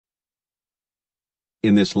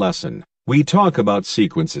In this lesson, we talk about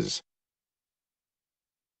sequences.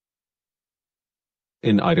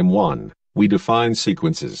 In Item 1, we define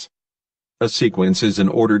sequences. A sequence is an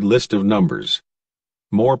ordered list of numbers.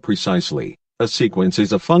 More precisely, a sequence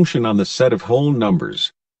is a function on the set of whole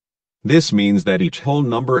numbers. This means that each whole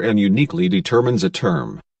number n uniquely determines a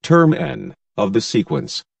term n, of the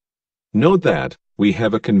sequence. Note that we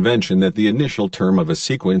have a convention that the initial term of a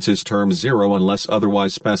sequence is term 0 unless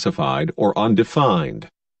otherwise specified or undefined.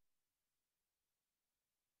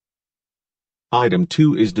 Item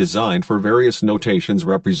 2 is designed for various notations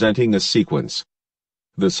representing a sequence.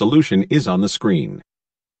 The solution is on the screen.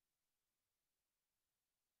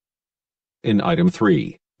 In Item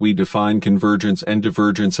 3, we define convergence and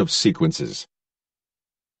divergence of sequences.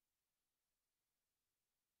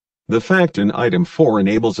 The fact in Item 4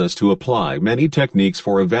 enables us to apply many techniques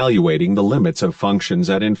for evaluating the limits of functions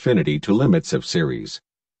at infinity to limits of series.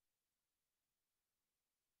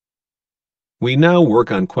 We now work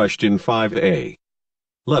on question 5a.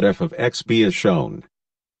 Let f of x be as shown.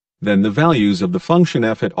 Then the values of the function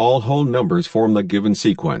f at all whole numbers form the given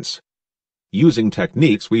sequence. Using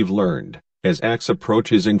techniques we've learned, as x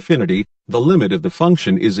approaches infinity, the limit of the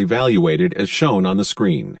function is evaluated as shown on the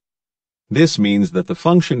screen. This means that the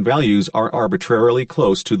function values are arbitrarily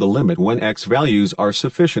close to the limit when x values are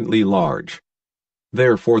sufficiently large.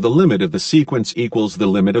 Therefore, the limit of the sequence equals the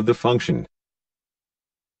limit of the function.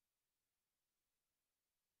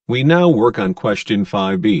 We now work on question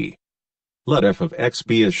 5b. Let f of x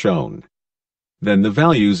be as shown. Then the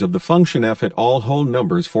values of the function f at all whole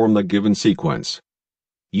numbers form the given sequence.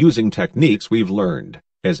 Using techniques we've learned,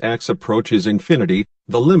 as x approaches infinity,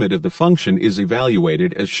 the limit of the function is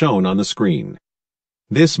evaluated as shown on the screen.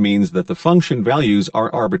 This means that the function values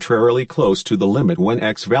are arbitrarily close to the limit when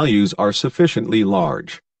x values are sufficiently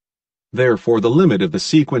large. Therefore, the limit of the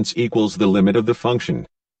sequence equals the limit of the function.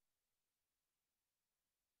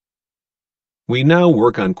 We now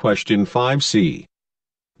work on question 5c.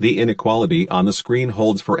 The inequality on the screen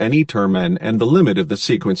holds for any term n and the limit of the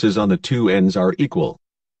sequences on the two ends are equal.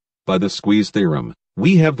 By the squeeze theorem,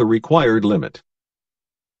 we have the required limit.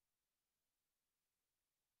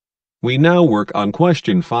 We now work on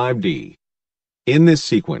question 5d. In this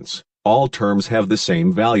sequence, all terms have the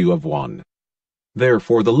same value of 1.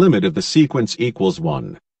 Therefore, the limit of the sequence equals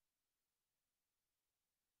 1.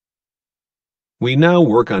 We now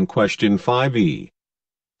work on question 5e.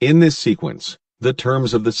 In this sequence, the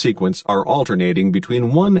terms of the sequence are alternating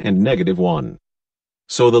between 1 and -1.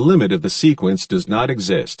 So the limit of the sequence does not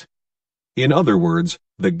exist. In other words,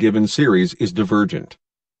 the given series is divergent.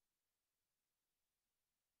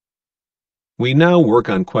 We now work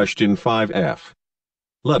on question 5f.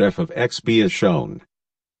 Let f of x be as shown.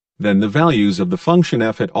 Then the values of the function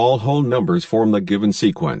f at all whole numbers form the given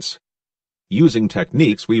sequence. Using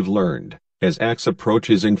techniques we've learned, as x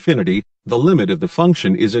approaches infinity, the limit of the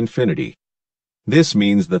function is infinity. This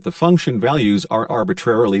means that the function values are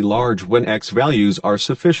arbitrarily large when x values are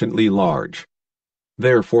sufficiently large.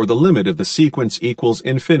 Therefore, the limit of the sequence equals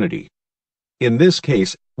infinity. In this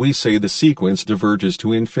case, we say the sequence diverges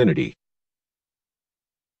to infinity.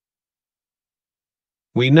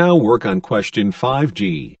 We now work on question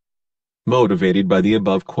 5g. Motivated by the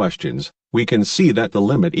above questions, we can see that the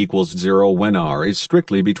limit equals 0 when r is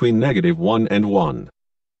strictly between -1 and 1.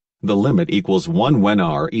 The limit equals 1 when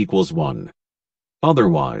r equals 1.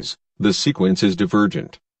 Otherwise, the sequence is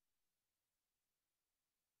divergent.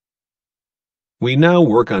 We now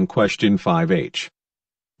work on question 5h.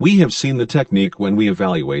 We have seen the technique when we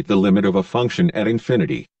evaluate the limit of a function at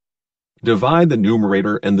infinity. Divide the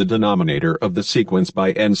numerator and the denominator of the sequence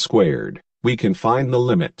by n squared. We can find the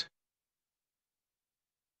limit.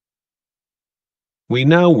 We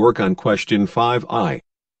now work on question 5i.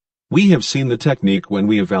 We have seen the technique when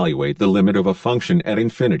we evaluate the limit of a function at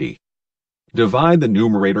infinity. Divide the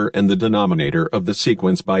numerator and the denominator of the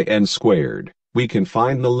sequence by n squared. We can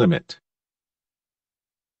find the limit.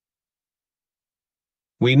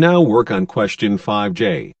 We now work on question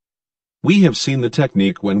 5j. We have seen the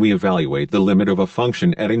technique when we evaluate the limit of a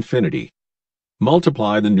function at infinity.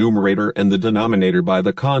 Multiply the numerator and the denominator by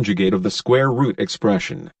the conjugate of the square root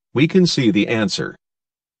expression. We can see the answer.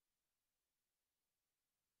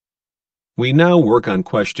 We now work on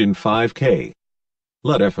question 5k.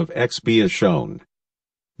 Let f of x be as shown.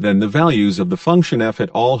 Then the values of the function f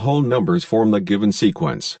at all whole numbers form the given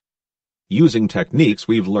sequence. Using techniques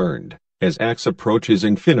we've learned, as x approaches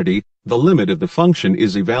infinity, the limit of the function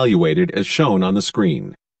is evaluated as shown on the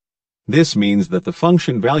screen. This means that the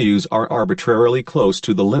function values are arbitrarily close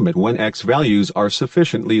to the limit when x values are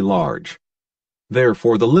sufficiently large.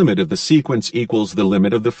 Therefore, the limit of the sequence equals the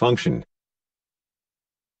limit of the function.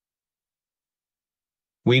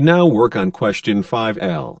 We now work on question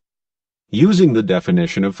 5L. Using the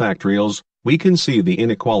definition of factorials, we can see the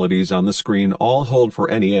inequalities on the screen all hold for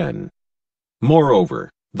any n.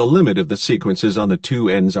 Moreover, the limit of the sequences on the two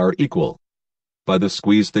n's are equal. By the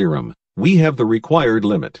squeeze theorem, we have the required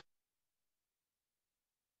limit.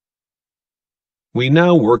 We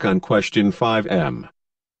now work on question 5M.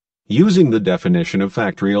 Using the definition of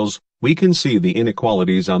factorials, we can see the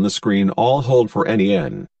inequalities on the screen all hold for any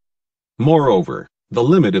n. Moreover, the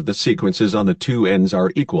limit of the sequences on the two n's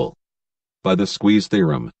are equal. By the squeeze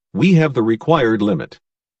theorem, we have the required limit.